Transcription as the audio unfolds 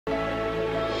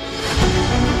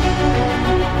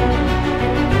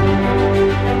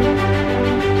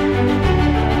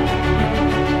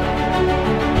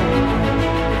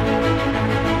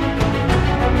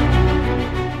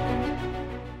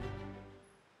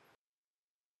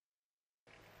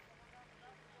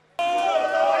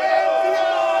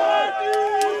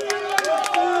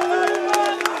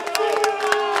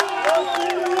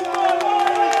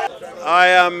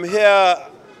here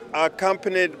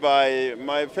accompanied by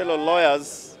my fellow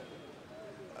lawyers,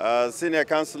 Senior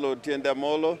Counsel Otiende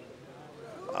Molo,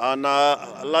 and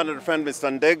learned friend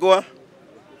Mr. Ndegwa.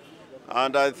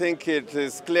 And I think it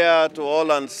is clear to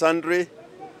all and sundry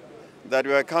that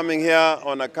we are coming here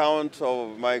on account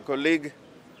of my colleague,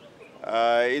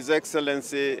 His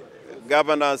Excellency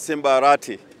Governor Simba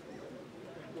Arati.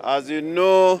 As you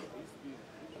know,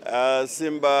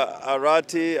 Simba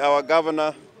Arati, our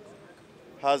governor,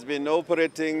 has been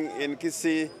operating in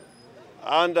Kisii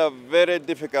under very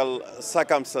difficult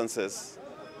circumstances.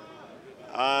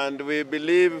 And we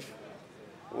believe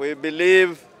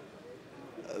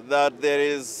that there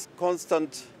is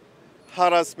constant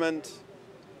harassment,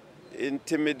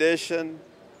 intimidation,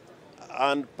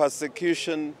 and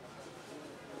persecution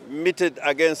meted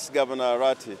against Governor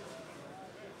Arati.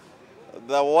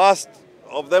 The worst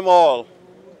of them all,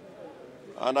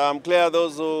 and I'm clear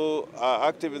those who are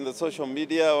active in the social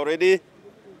media already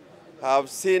have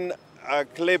seen a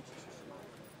clip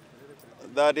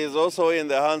that is also in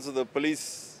the hands of the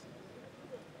police.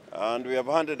 And we have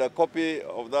handed a copy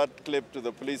of that clip to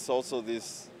the police also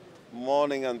this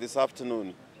morning and this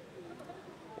afternoon,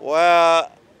 where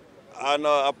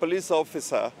a police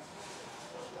officer,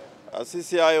 a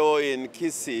CCIO in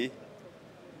Kisii,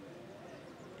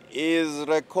 is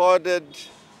recorded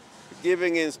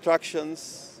giving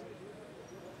instructions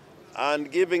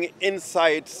and giving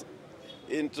insights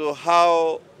into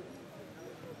how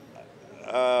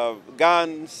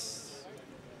guns,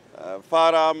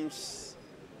 firearms,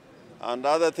 and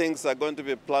other things are going to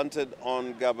be planted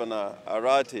on Governor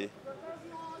Arati.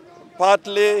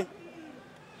 Partly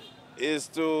is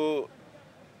to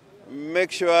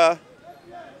make sure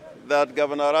that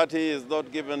Governor Arati is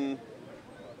not given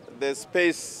the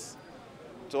space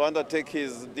to undertake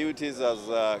his duties as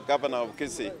governor of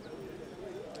Kisii.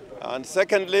 And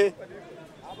secondly,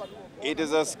 it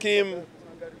is a scheme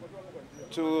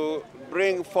to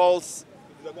bring false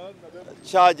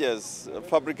charges,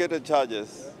 fabricated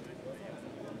charges.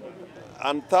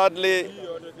 And thirdly,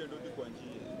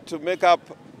 to make up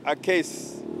a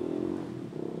case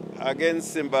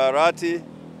against Simba Arati.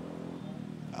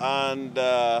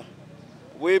 And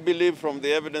we believe from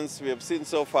the evidence we have seen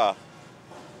so far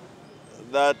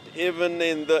that even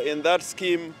in that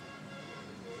scheme,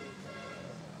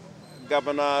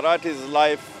 Governor Arati's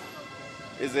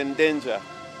life is in danger.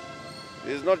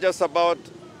 It's not just about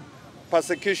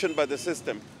persecution by the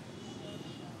system,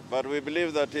 but we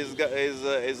believe that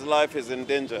his life is in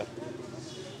danger.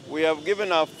 We have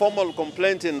given a formal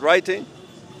complaint in writing,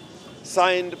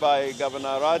 signed by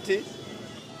Governor Arati,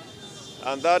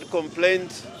 and that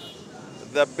complaint,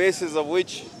 the basis of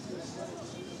which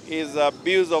is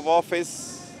abuse of office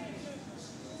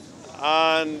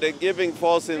and giving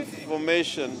false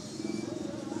information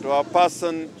to a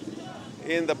person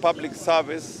in the public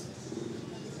service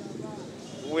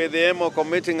with the aim of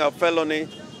committing a felony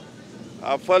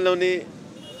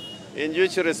in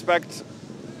which respect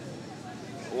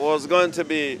was going to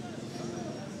be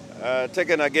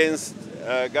taken against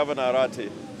Governor Arati.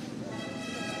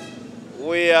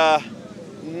 We are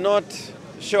not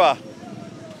sure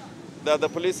that the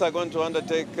police are going to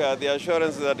undertake the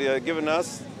assurance that they have given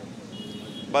us,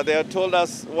 but they have told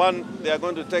us, one, they are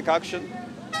going to take action,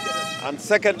 and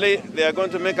secondly, they are going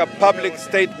to make a public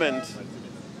statement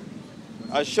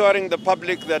assuring the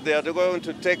public that they are going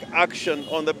to take action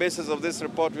on the basis of this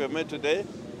report we have made today,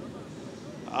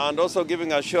 and also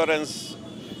giving assurance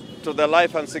to the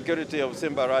life and security of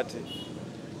Simba Arati.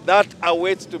 That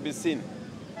awaits to be seen.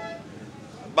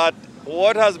 But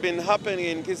what has been happening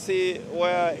in Kisii,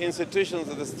 where institutions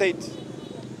of the state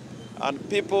and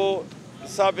people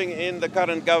serving in the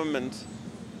current government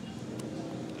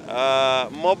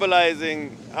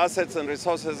mobilizing assets and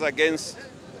resources against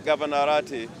Governor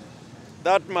Arati,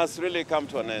 that must really come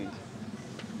to an end.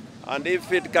 And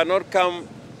if it cannot come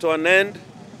to an end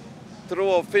through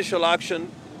official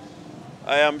action,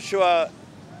 I am sure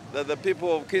that the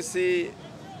people of Kisii,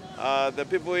 the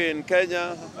people in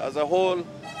Kenya as a whole,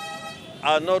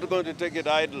 are not going to take it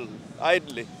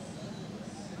idly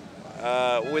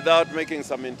without making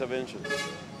some interventions.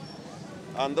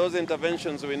 And those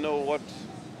interventions, we know what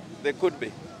they could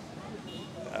be.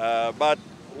 But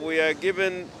we are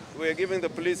giving the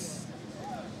police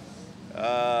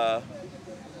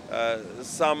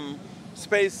some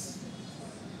space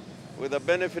with the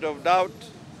benefit of doubt.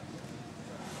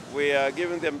 We are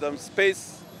giving them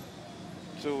space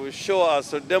to show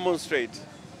us, to demonstrate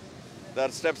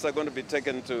that steps are going to be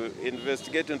taken to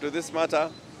investigate into this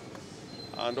matter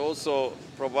and also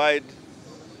provide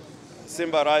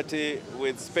Simba Arati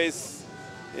with space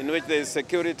in which there is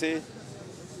security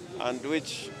and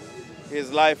which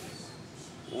his life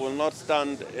will not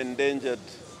stand endangered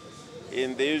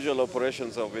in the usual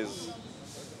operations of his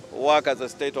work as a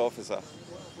state officer.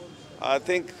 I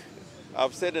think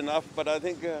I've said enough, but I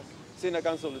think Senior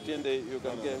Counsel Lutiende, you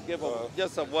can give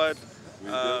just a word,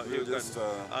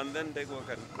 and then they go.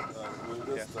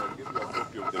 We'll just give you a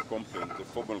copy of the complaint, the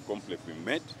formal complaint we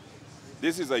made.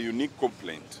 This is a unique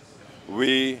complaint.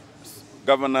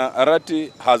 Governor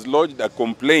Arati has lodged a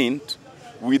complaint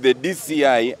with the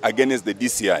DCI against the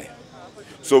DCI.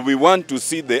 So we want to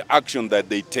see the action that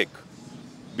they take,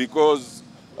 because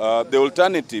the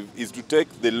alternative is to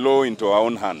take the law into our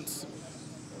own hands.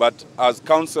 But as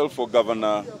counsel for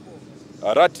Governor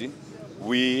Arati,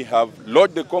 we have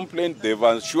lodged the complaint. They've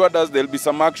assured us there'll be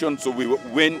some action, so we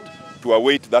went to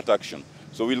await that action.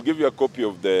 So we'll give you a copy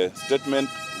of the statement,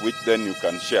 which then you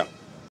can share.